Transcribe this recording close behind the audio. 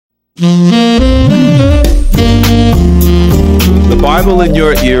Bible in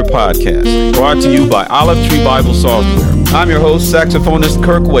Your Ear podcast, brought to you by Olive Tree Bible Software. I'm your host, saxophonist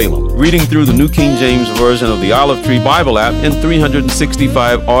Kirk Whalum, reading through the New King James Version of the Olive Tree Bible app in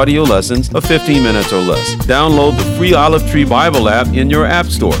 365 audio lessons of 15 minutes or less. Download the free Olive Tree Bible app in your app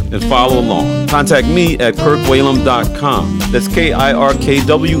store and follow along. Contact me at kirkwhalum.com. That's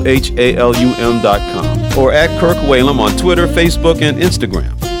KIRKWHALUM.com. Or at Kirk Whalum on Twitter, Facebook, and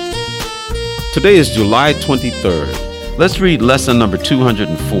Instagram. Today is July 23rd. Let's read lesson number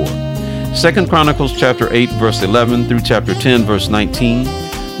 204. 2 Chronicles chapter 8, verse 11 through chapter 10, verse 19.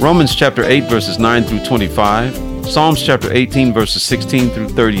 Romans chapter 8, verses 9 through 25. Psalms chapter 18, verses 16 through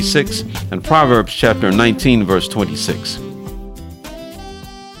 36. And Proverbs chapter 19, verse 26.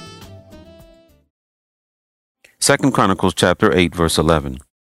 2 Chronicles chapter 8, verse 11.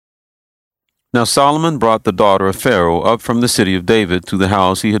 Now Solomon brought the daughter of Pharaoh up from the city of David to the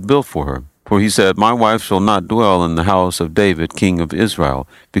house he had built for her. For he said, My wife shall not dwell in the house of David, king of Israel,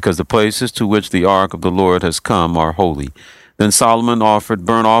 because the places to which the ark of the Lord has come are holy. Then Solomon offered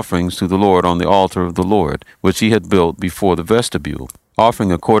burnt offerings to the Lord on the altar of the Lord, which he had built before the vestibule,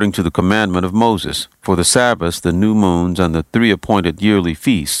 offering according to the commandment of Moses, for the Sabbaths, the new moons, and the 3 appointed yearly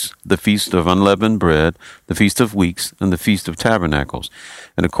feasts, the feast of unleavened bread, the feast of weeks, and the feast of tabernacles.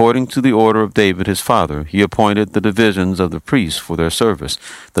 And according to the order of David his father, he appointed the divisions of the priests for their service,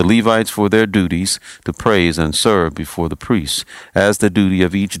 the Levites for their duties, to praise and serve before the priests, as the duty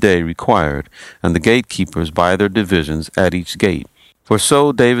of each day required, and the gatekeepers by their divisions at each gate. For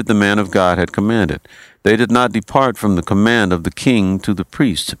so David the man of God had commanded. They did not depart from the command of the king to the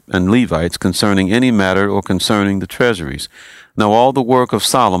priests and Levites concerning any matter or concerning the treasuries. Now all the work of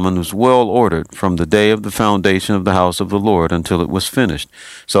Solomon was well ordered from the day of the foundation of the house of the Lord until it was finished.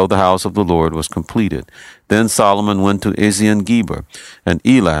 So the house of the Lord was completed. Then Solomon went to Ezion-Geber and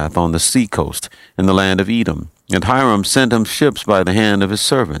Elath on the sea coast in the land of Edom. And Hiram sent him ships by the hand of his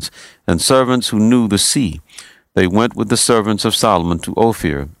servants, and servants who knew the sea. They went with the servants of Solomon to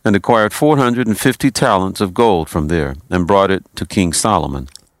Ophir, and acquired 450 talents of gold from there, and brought it to King Solomon.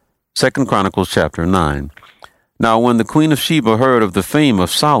 2 Chronicles chapter 9. Now when the queen of Sheba heard of the fame of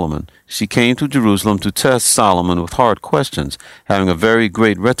Solomon, she came to Jerusalem to test Solomon with hard questions, having a very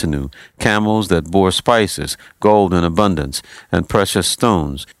great retinue, camels that bore spices, gold in abundance, and precious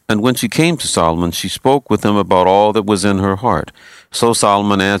stones. And when she came to Solomon, she spoke with him about all that was in her heart. So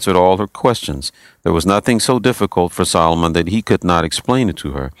Solomon answered all her questions. There was nothing so difficult for Solomon that he could not explain it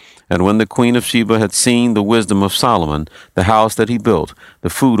to her. And when the queen of Sheba had seen the wisdom of Solomon, the house that he built, the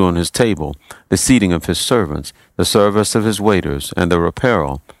food on his table, the seating of his servants, the service of his waiters, and their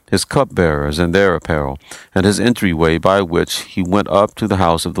apparel, his cupbearers and their apparel, and his entryway by which he went up to the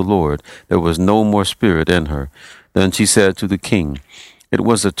house of the Lord, there was no more spirit in her. Then she said to the king, It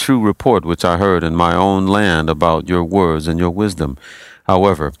was a true report which I heard in my own land about your words and your wisdom.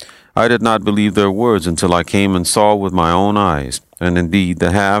 However, I did not believe their words until I came and saw with my own eyes. And indeed,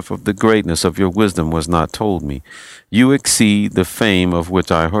 the half of the greatness of your wisdom was not told me. You exceed the fame of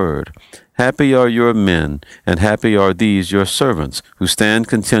which I heard. Happy are your men, and happy are these your servants, who stand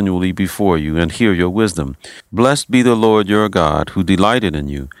continually before you and hear your wisdom. Blessed be the Lord your God, who delighted in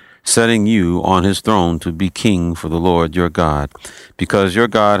you, setting you on his throne to be king for the Lord your God, because your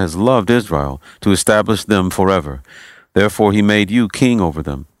God has loved Israel, to establish them forever. Therefore he made you king over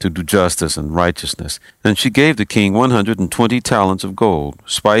them, to do justice and righteousness. And she gave the king 120 talents of gold,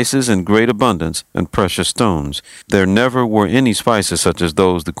 spices in great abundance, and precious stones. There never were any spices such as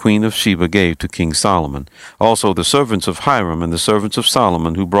those the queen of Sheba gave to King Solomon. Also the servants of Hiram and the servants of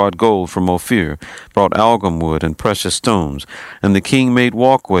Solomon, who brought gold from Ophir, brought algum wood and precious stones. And the king made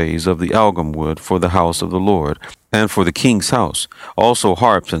walkways of the algum wood for the house of the Lord, and for the king's house, also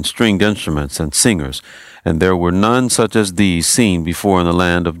harps and stringed instruments and singers. And there were none such as these seen before in the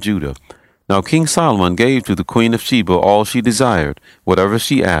land of Judah. Now King Solomon gave to the queen of Sheba all she desired, whatever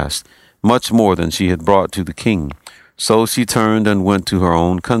she asked, much more than she had brought to the king. So she turned and went to her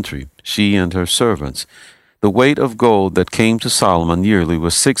own country, she and her servants. The weight of gold that came to Solomon yearly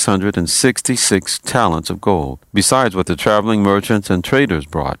was 666 talents of gold, besides what the traveling merchants and traders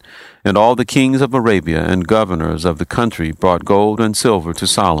brought. And all the kings of Arabia and governors of the country brought gold and silver to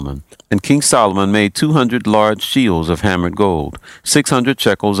Solomon. And King Solomon made 200 large shields of hammered gold. 600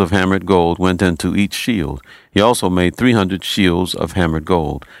 shekels of hammered gold went into each shield. He also made 300 shields of hammered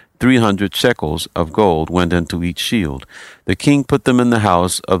gold. 300 shekels of gold went into each shield. The king put them in the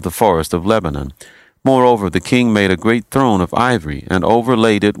house of the forest of Lebanon. Moreover, the king made a great throne of ivory and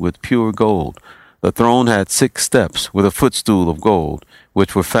overlaid it with pure gold. The throne had 6 steps with a footstool of gold,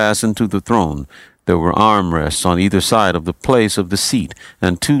 which were fastened to the throne. There were armrests on either side of the place of the seat,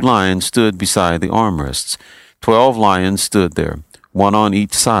 and 2 lions stood beside the armrests. 12 lions stood there, one on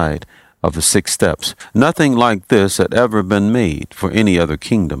each side of the 6 steps. Nothing like this had ever been made for any other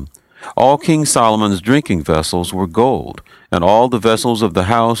kingdom. All King Solomon's drinking vessels were gold, and all the vessels of the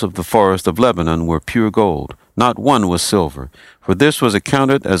house of the forest of Lebanon were pure gold. Not one was silver, for this was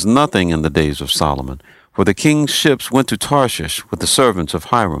accounted as nothing in the days of Solomon. For the king's ships went to Tarshish with the servants of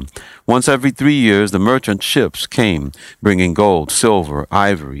Hiram. Once every 3 years the merchant ships came, bringing gold, silver,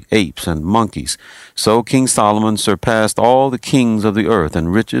 ivory, apes, and monkeys. So King Solomon surpassed all the kings of the earth in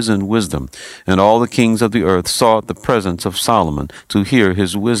riches and wisdom, and all the kings of the earth sought the presence of Solomon to hear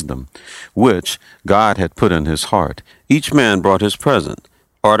his wisdom, which God had put in his heart. Each man brought his present,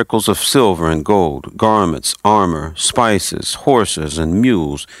 articles of silver and gold, garments, armor, spices, horses, and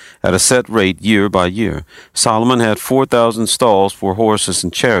mules, at a set rate year by year. Solomon had 4,000 stalls for horses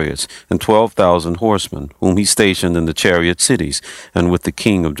and chariots, and 12,000 horsemen, whom he stationed in the chariot cities, and with the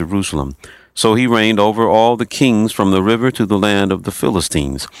king of Jerusalem. So he reigned over all the kings from the river to the land of the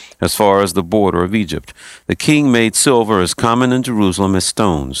Philistines, as far as the border of Egypt. The king made silver as common in Jerusalem as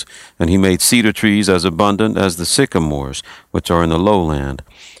stones, and he made cedar trees as abundant as the sycamores, which are in the lowland.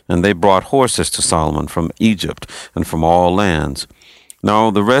 And they brought horses to Solomon from Egypt and from all lands.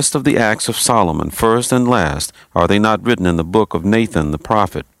 Now the rest of the acts of Solomon, first and last, are they not written in the book of Nathan the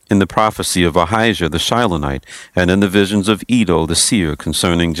prophet, in the prophecy of Ahijah the Shilonite, and in the visions of Iddo the seer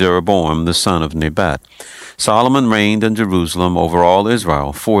concerning Jeroboam the son of Nebat? Solomon reigned in Jerusalem over all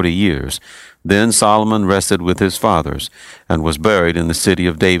Israel 40 years. Then Solomon rested with his fathers, and was buried in the city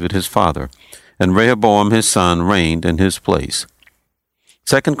of David his father. And Rehoboam his son reigned in his place.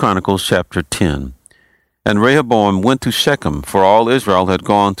 2 Chronicles chapter 10. And Rehoboam went to Shechem, for all Israel had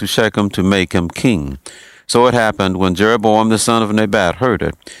gone to Shechem to make him king. So it happened, when Jeroboam the son of Nebat heard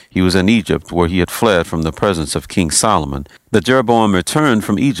it, he was in Egypt, where he had fled from the presence of King Solomon, that Jeroboam returned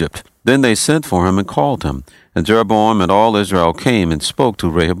from Egypt. Then they sent for him and called him. And Jeroboam and all Israel came and spoke to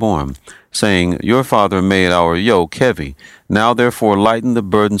Rehoboam, saying, Your father made our yoke heavy. Now therefore lighten the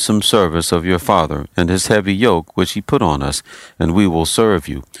burdensome service of your father, and his heavy yoke which he put on us, and we will serve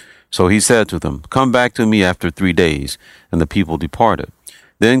you. So he said to them, Come back to me after 3 days. And the people departed.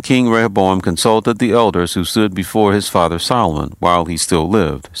 Then King Rehoboam consulted the elders who stood before his father Solomon while he still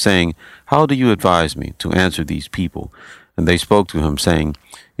lived, saying, How do you advise me to answer these people? And they spoke to him, saying,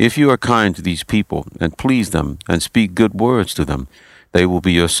 If you are kind to these people, and please them, and speak good words to them, they will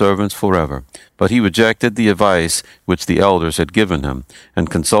be your servants forever. But he rejected the advice which the elders had given him,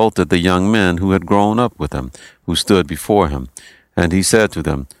 and consulted the young men who had grown up with him, who stood before him. And he said to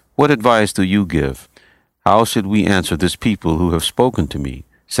them, What advice do you give? How should we answer this people who have spoken to me,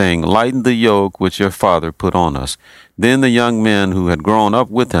 saying, Lighten the yoke which your father put on us? Then the young men who had grown up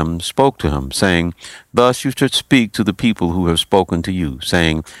with him spoke to him, saying, Thus you should speak to the people who have spoken to you,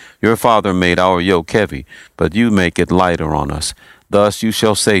 saying, Your father made our yoke heavy, but you make it lighter on us. Thus you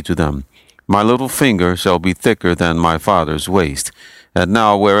shall say to them, My little finger shall be thicker than my father's waist. And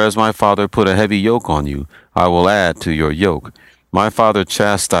now, whereas my father put a heavy yoke on you, I will add to your yoke. My father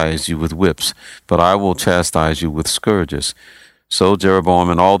chastised you with whips, but I will chastise you with scourges. So Jeroboam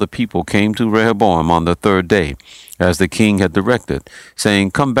and all the people came to Rehoboam on the 3rd day, as the king had directed,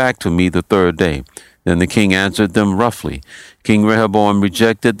 saying, Come back to me the 3rd day. Then the king answered them roughly. King Rehoboam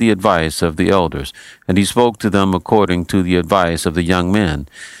rejected the advice of the elders, and he spoke to them according to the advice of the young men,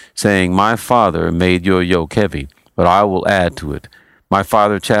 saying, My father made your yoke heavy, but I will add to it. My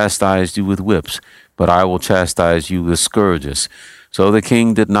father chastised you with whips, but I will chastise you with scourges. So the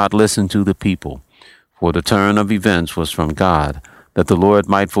king did not listen to the people. For the turn of events was from God, that the Lord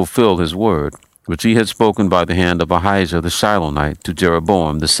might fulfill his word, which he had spoken by the hand of Ahijah the Shilonite to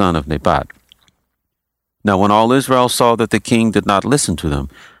Jeroboam the son of Nebat. Now when all Israel saw that the king did not listen to them,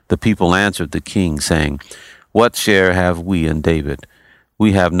 the people answered the king, saying, What share have we in David?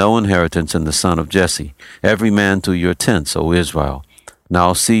 We have no inheritance in the son of Jesse. Every man to your tents, O Israel.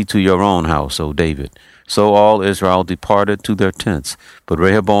 Now see to your own house, O David. So all Israel departed to their tents. But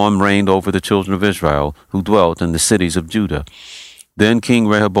Rehoboam reigned over the children of Israel, who dwelt in the cities of Judah. Then King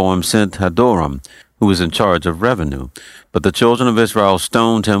Rehoboam sent Hadoram, who was in charge of revenue. But the children of Israel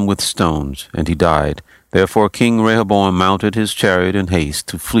stoned him with stones, and he died. Therefore King Rehoboam mounted his chariot in haste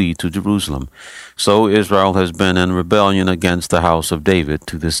to flee to Jerusalem. So Israel has been in rebellion against the house of David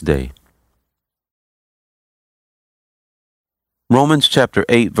to this day. Romans chapter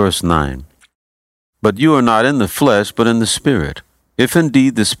 8, verse 9. But you are not in the flesh, but in the Spirit, if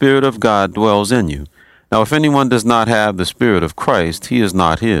indeed the Spirit of God dwells in you. Now if anyone does not have the Spirit of Christ, he is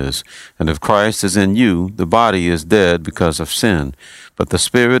not his. And if Christ is in you, the body is dead because of sin, but the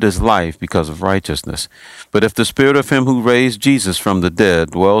Spirit is life because of righteousness. But if the Spirit of him who raised Jesus from the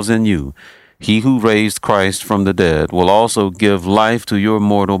dead dwells in you, He who raised Christ from the dead will also give life to your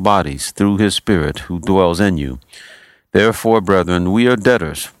mortal bodies through his Spirit who dwells in you. Therefore, brethren, we are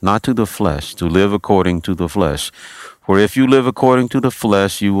debtors, not to the flesh, to live according to the flesh. For if you live according to the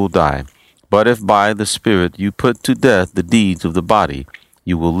flesh, you will die. But if by the Spirit you put to death the deeds of the body,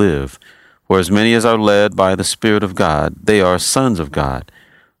 you will live. For as many as are led by the Spirit of God, they are sons of God.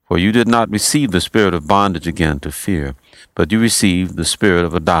 For you did not receive the spirit of bondage again to fear, but you received the spirit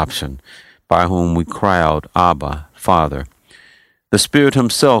of adoption, by whom we cry out, Abba, Father. The Spirit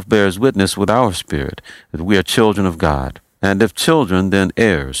himself bears witness with our spirit that we are children of God, and if children, then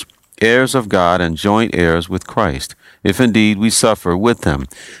heirs, heirs of God and joint heirs with Christ, if indeed we suffer with him,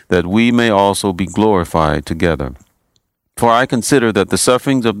 that we may also be glorified together. For I consider that the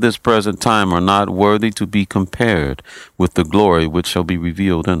sufferings of this present time are not worthy to be compared with the glory which shall be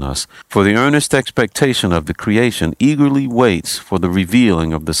revealed in us. For the earnest expectation of the creation eagerly waits for the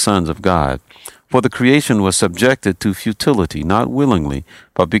revealing of the sons of God. For the creation was subjected to futility, not willingly,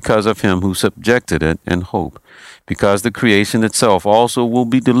 but because of him who subjected it in hope, because the creation itself also will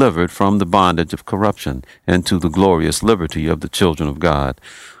be delivered from the bondage of corruption into the glorious liberty of the children of God.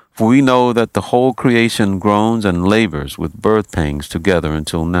 For we know that the whole creation groans and labors with birth pangs together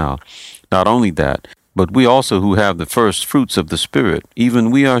until now. Not only that, but we also who have the first fruits of the Spirit,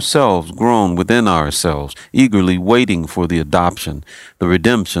 even we ourselves groan within ourselves, eagerly waiting for the adoption, the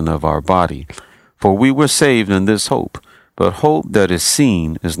redemption of our body. For we were saved in this hope. But hope that is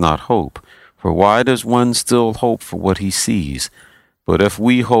seen is not hope. For why does one still hope for what he sees? But if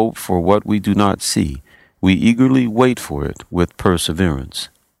we hope for what we do not see, we eagerly wait for it with perseverance.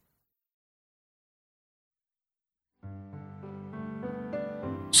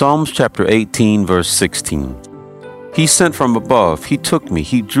 Psalms chapter 18, verse 16. He sent from above, he took me,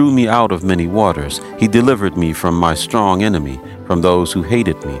 he drew me out of many waters. He delivered me from my strong enemy, from those who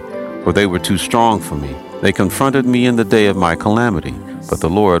hated me, for they were too strong for me. They confronted me in the day of my calamity, but the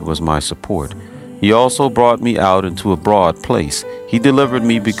Lord was my support. He also brought me out into a broad place. He delivered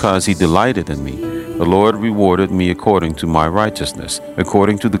me because he delighted in me. The Lord rewarded me according to my righteousness,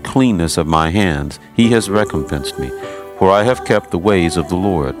 according to the cleanness of my hands. He has recompensed me. For I have kept the ways of the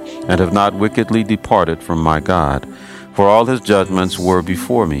Lord, and have not wickedly departed from my God. For all his judgments were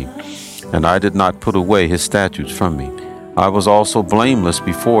before me, and I did not put away his statutes from me. I was also blameless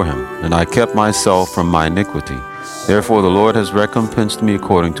before him, and I kept myself from my iniquity. Therefore the Lord has recompensed me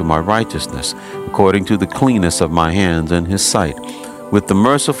according to my righteousness, according to the cleanness of my hands in his sight. With the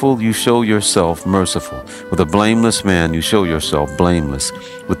merciful you show yourself merciful. With a blameless man you show yourself blameless.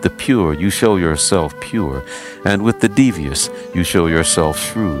 With the pure you show yourself pure. And with the devious you show yourself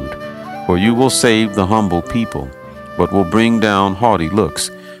shrewd. For you will save the humble people, but will bring down haughty looks.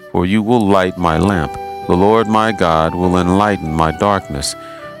 For you will light my lamp. The Lord my God will enlighten my darkness.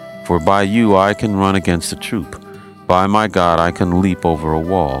 For by you I can run against a troop. By my God I can leap over a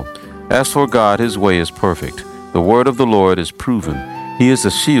wall. As for God, his way is perfect. The word of the Lord is proven. He is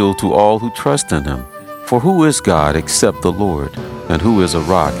a shield to all who trust in him. For who is God except the Lord? And who is a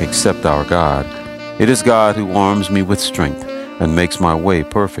rock except our God? It is God who arms me with strength and makes my way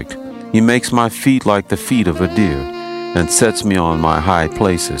perfect. He makes my feet like the feet of a deer and sets me on my high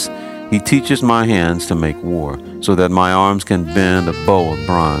places. He teaches my hands to make war, so that my arms can bend a bow of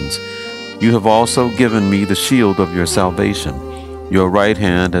bronze. You have also given me the shield of your salvation. Your right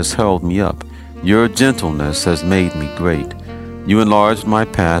hand has held me up. Your gentleness has made me great. You enlarged my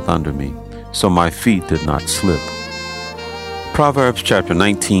path under me, so my feet did not slip. Proverbs chapter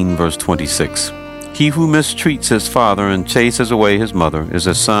 19, verse 26. He who mistreats his father and chases away his mother is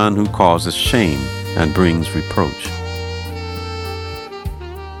a son who causes shame and brings reproach.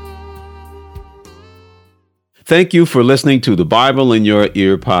 Thank you for listening to the Bible in Your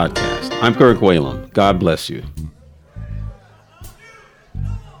Ear podcast. I'm Kirk Whalum. God bless you.